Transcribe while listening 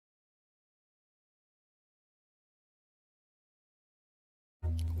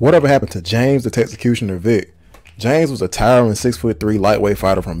Whatever happened to James the Texecutioner Vick? James was a towering 6'3" lightweight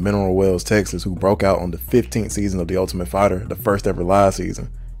fighter from Mineral Wells, Texas, who broke out on the 15th season of The Ultimate Fighter, the first ever live season.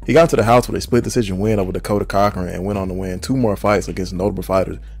 He got into the house with a split decision win over Dakota Cochran and went on to win 2 more fights against notable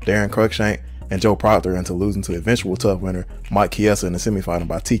fighters Darren Cruikshank and Joe Proctor until losing to eventual tough winner Mike Chiesa in the semifinal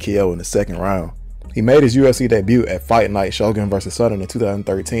by TKO in the second round. He made his UFC debut at Fight Night Shogun vs. Southern in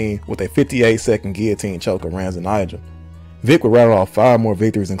 2013 with a 58-second guillotine choke of Ramsey Niger. Vick would rattle off 5 more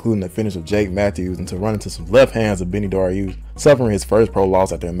victories, including the finish of Jake Matthews, until running into some left hands of Benny Dariush, suffering his first pro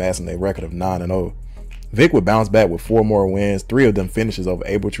loss after amassing a record of 9-0. Vick would bounce back with 4 more wins, 3 of them finishes over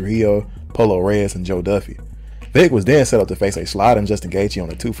Abel Trujillo, Polo Reyes, and Joe Duffy. Vick was then set up to face a sliding Justin Gaethje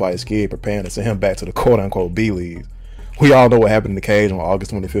on a 2-fight skid, preparing to send him back to the quote-unquote B-Leagues. We all know what happened in the cage on August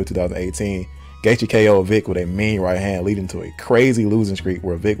 25, 2018. Gaethje KO'd Vick with a mean right hand, leading to a crazy losing streak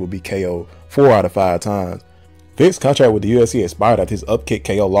where Vick would be KO'd 4 out of 5 times. Vick's contract with the UFC expired after his upkick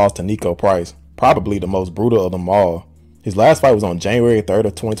KO loss to Nico Price, probably the most brutal of them all. His last fight was on January 3rd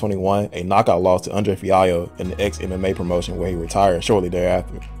of 2021, a knockout loss to Andre Fiallo in the ex-MMA promotion where he retired shortly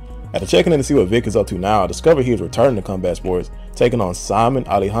thereafter. After checking in to see what Vick is up to now, I discovered he is returning to combat sports, taking on Simon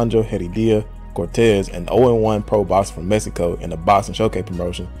Alejandro Heredia Cortez, an 0-1 pro boxer from Mexico in the Boxing Showcase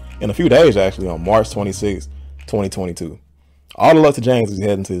promotion, in a few days actually on March 26, 2022. All the luck to James as he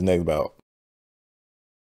heads into his next bout.